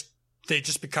they just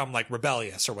become like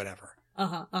rebellious or whatever.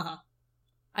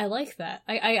 I like that.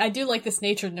 I do like this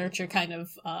nature nurture kind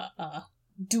of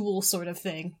dual sort of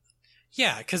thing.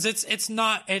 Yeah, because it's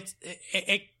not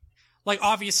like,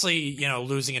 obviously, you know,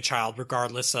 losing a child,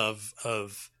 regardless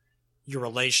of your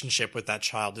relationship with that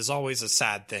child, is always a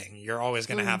sad thing. You're always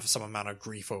going to have some amount of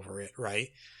grief over it, right?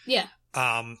 Yeah.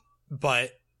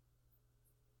 But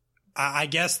I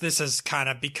guess this has kind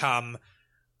of become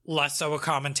less so a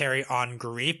commentary on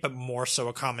grief, but more so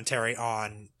a commentary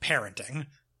on parenting.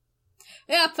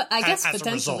 Yeah, I guess as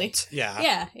potentially. A result.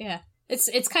 Yeah. Yeah.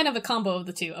 It's kind of a combo of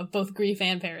the two, of both grief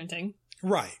and parenting.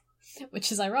 Right.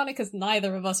 Which is ironic because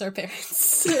neither of us are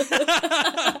parents.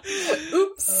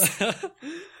 Oops.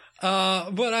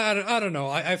 But I don't know.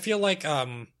 I feel like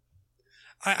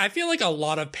I feel like a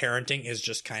lot of parenting is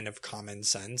just kind of common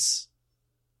sense.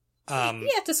 Yeah,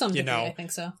 to some degree, you know, I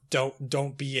think so.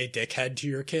 Don't be a dickhead to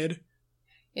your kid.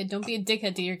 Yeah, don't be a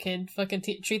dickhead to your kid. Fucking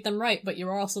treat them right, but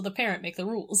you're also the parent. Make the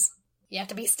rules. You have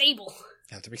to be stable.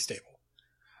 You have to be stable.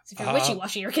 So if you're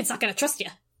wishy-washy, your kid's not gonna trust you.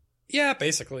 Yeah,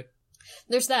 basically.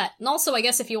 There's that. And also, I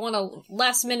guess if you want to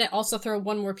last minute also throw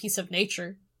one more piece of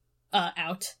nature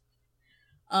out.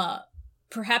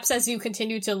 Perhaps as you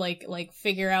continue to like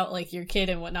figure out like your kid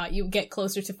and whatnot, you get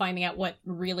closer to finding out what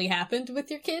really happened with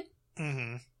your kid.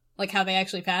 Mm-hmm. Like how they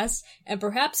actually passed. And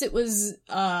perhaps it was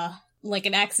like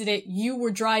an accident. You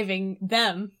were driving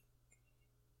them.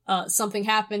 Something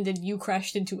happened and you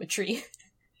crashed into a tree.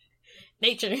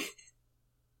 Nature.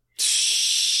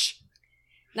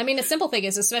 I mean, a simple thing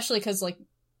is, especially because, like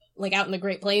out in the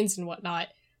Great Plains and whatnot,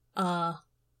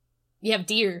 you have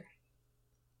deer.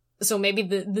 So maybe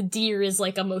the deer is,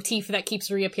 like, a motif that keeps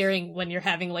reappearing when you're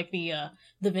having, like, the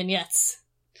vignettes.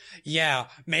 Yeah,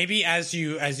 maybe as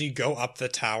you go up the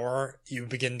tower, you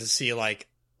begin to see, like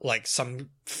some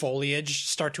foliage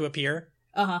start to appear.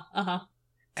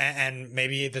 And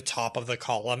maybe the top of the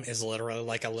column is literally,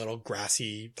 like, a little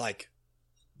grassy, like,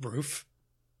 roof.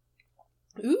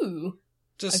 Ooh.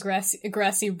 Just a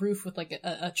grassy roof with like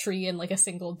a tree and like a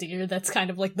single deer. That's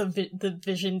kind of like the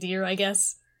vision deer, I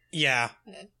guess. Yeah.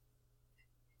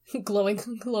 glowing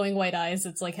white eyes.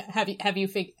 It's like, have you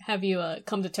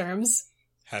come to terms?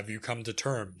 Have you come to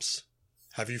terms?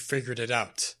 Have you figured it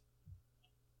out?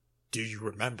 Do you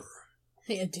remember?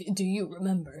 Yeah, do you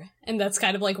remember? And that's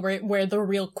kind of like where the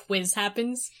real quiz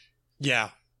happens. Yeah.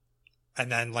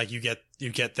 And then like you get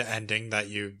the ending that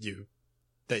you get.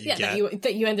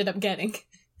 That you ended up getting.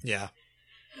 Yeah.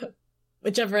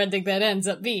 Whichever ending that ends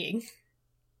up being.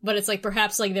 But it's like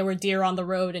perhaps like there were deer on the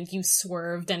road and you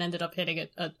swerved and ended up hitting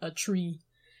a tree.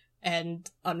 And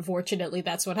unfortunately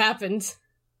that's what happened.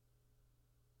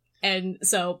 And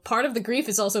so part of the grief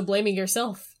is also blaming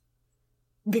yourself.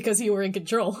 Because you were in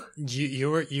control.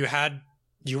 You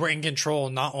were in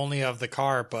control not only of the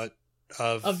car, but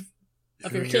of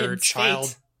who your child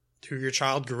fate. Who your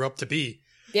child grew up to be.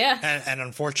 Yeah. And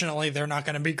unfortunately, they're not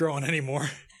going to be growing anymore.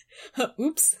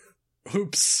 Oops.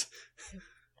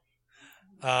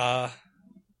 Well,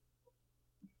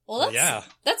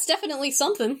 that's definitely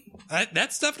something.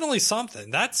 That's definitely something.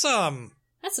 That's a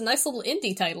nice little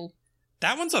indie title.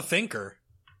 That one's a thinker.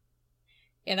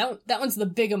 Yeah, that one's the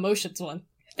big emotions one.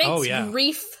 Thanks,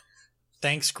 grief.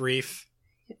 Thanks, grief.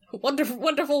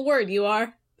 Wonderful word you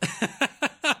are.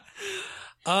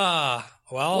 Well,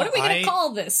 what are we gonna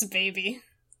call this, baby?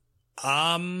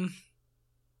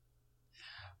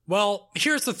 Well,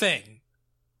 here's the thing.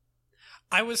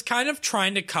 I was kind of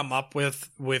trying to come up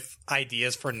with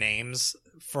ideas for names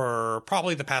for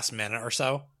probably the past minute or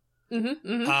so.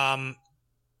 I'm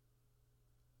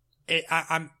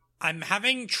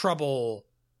having trouble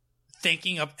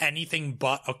thinking of anything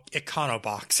but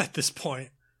Econobox at this point.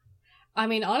 I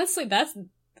mean, honestly, that's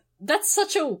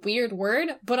such a weird word,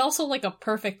 but also like a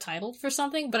perfect title for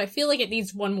something, but I feel like it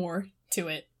needs one more to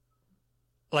it.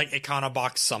 Like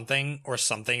Econobox something or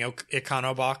something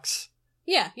Econobox?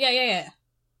 Yeah.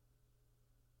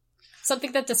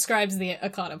 Something that describes the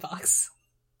Econobox.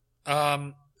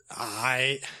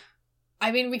 I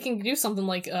I mean, we can do something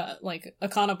like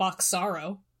Econobox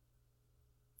Sorrow.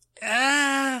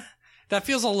 That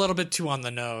feels a little bit too on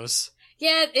the nose.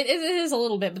 Yeah, it is a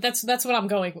little bit, but that's what I'm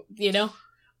going, you know?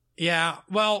 Yeah,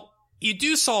 well, you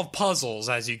do solve puzzles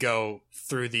as you go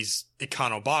through these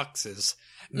Econoboxes.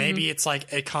 Maybe it's like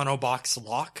Econobox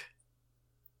Lock?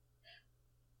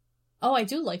 Oh, I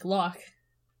do like Lock.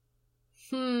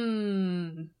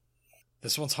 This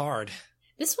one's hard.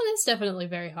 This one is definitely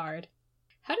very hard.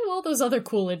 How do all those other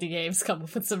cool indie games come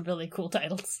up with some really cool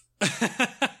titles?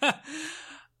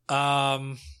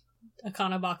 Econobox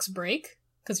Break,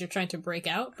 because you're trying to break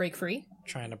free.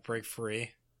 Trying to break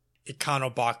free.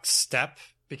 Econobox Step,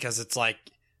 because it's like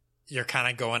you're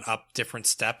kind of going up different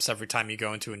steps every time you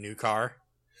go into a new car.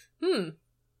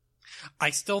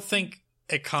 I still think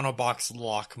Econobox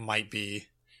Lock might be.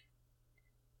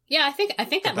 Yeah, I think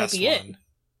that might be it.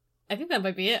 I think that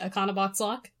might be it. Econobox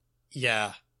Lock.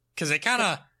 Yeah, because it kind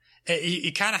of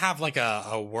you kind of have like a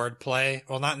wordplay.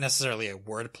 Well, not necessarily a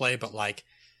wordplay, but like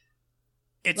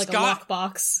it's like got a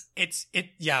lockbox.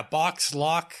 Box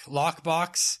lock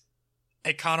lockbox.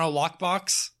 Econo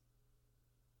lockbox.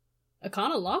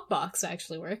 Econo lockbox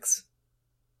actually works.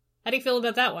 How do you feel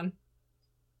about that one?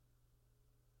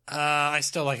 I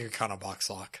still like Econobox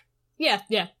Lock. Yeah.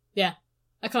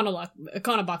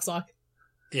 Econobox Lock.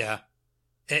 Yeah.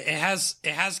 It has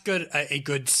a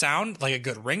good sound, like a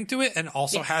good ring to it, and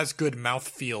also has good mouth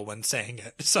feel when saying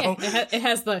it. So it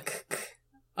has the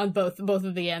on both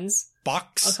of the ends.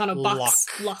 Box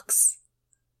locks.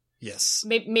 Yes.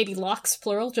 Maybe locks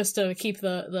plural, just to keep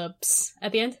the ps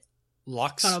at the end.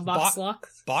 Locks. Box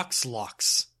locks. Box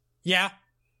locks. Yeah,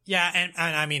 and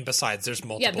I mean, besides, there's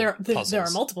multiple. Yeah, puzzles. There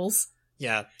are multiples.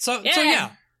 Yeah. So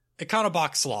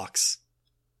Econobox locks.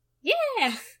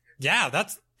 Yeah. Yeah,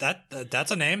 that's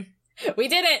a name. We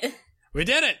did it.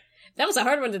 That was a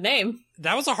hard one to name.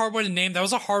 That was a hard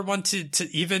one to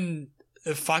even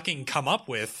fucking come up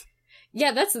with.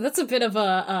 Yeah, that's a bit of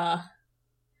a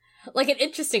like an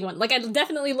interesting one. Like, I'd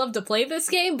definitely love to play this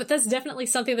game, but that's definitely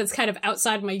something that's kind of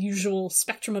outside my usual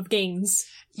spectrum of games.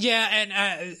 Yeah,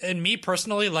 and me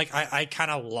personally, like, I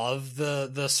kind of love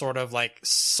the sort of, like,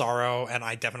 sorrow, and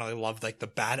I definitely love, like, the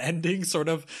bad ending sort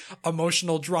of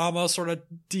emotional drama sort of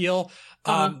deal.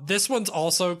 This one's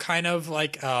also kind of,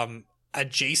 like,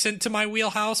 adjacent to my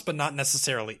wheelhouse, but not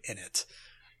necessarily in it.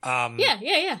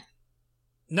 Yeah.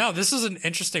 No, this is an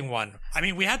interesting one. I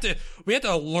mean, we had to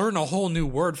learn a whole new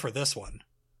word for this one.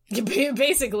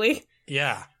 Basically.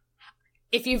 Yeah.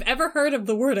 If you've ever heard of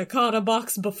the word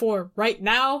Econobox before, right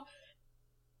now,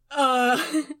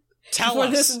 tell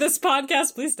us. This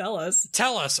podcast, please tell us.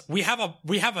 Tell us. We have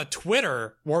a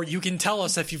Twitter where you can tell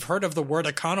us if you've heard of the word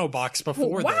Econobox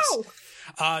before this.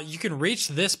 You can reach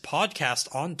this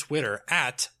podcast on Twitter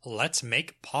at Let's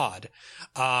Make Pod.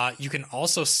 You can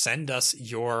also send us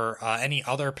your any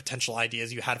other potential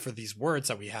ideas you had for these words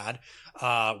that we had,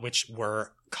 which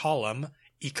were column,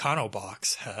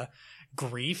 Econobox,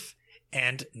 grief,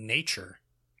 and nature.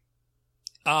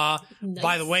 Nice.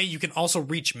 By the way, you can also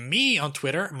reach me on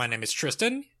Twitter. My name is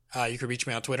Tristan. You can reach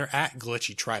me on Twitter at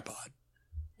Glitchy Tripod.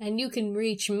 And you can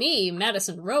reach me,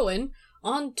 Madison Rowan,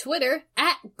 on Twitter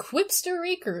at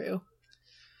Quipster.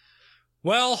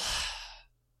 Well,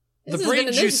 the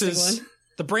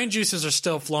brain juices are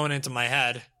still flowing into my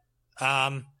head.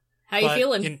 How you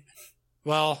feeling?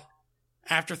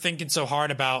 After thinking so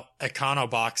hard about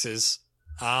Econoboxes,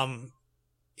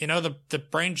 the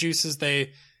brain juices, the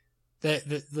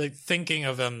thinking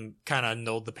of them kind of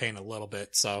nulled the pain a little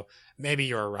bit. So maybe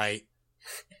you're right.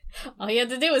 All you had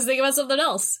to do was think about something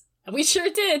else, and we sure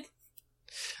did.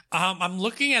 I'm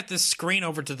looking at this screen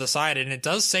over to the side, and it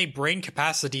does say brain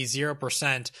capacity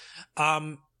 0%.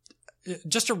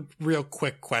 Just a real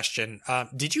quick question.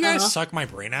 Did you guys suck my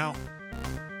brain out?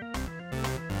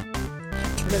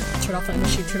 Turn off the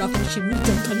machine. Don't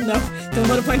let him know. Don't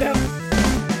let him find out.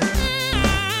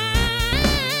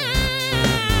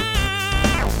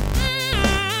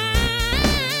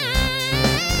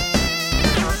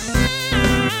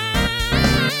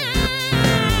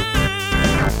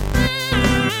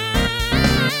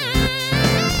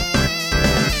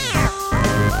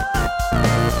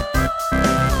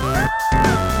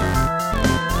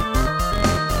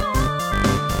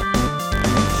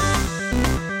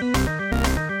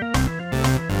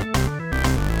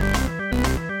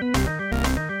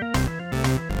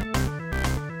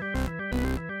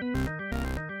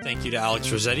 Thank you to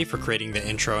Alex Rossetti for creating the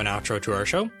intro and outro to our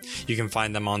show. You can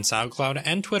find them on SoundCloud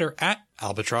and Twitter at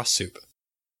Albatross Soup.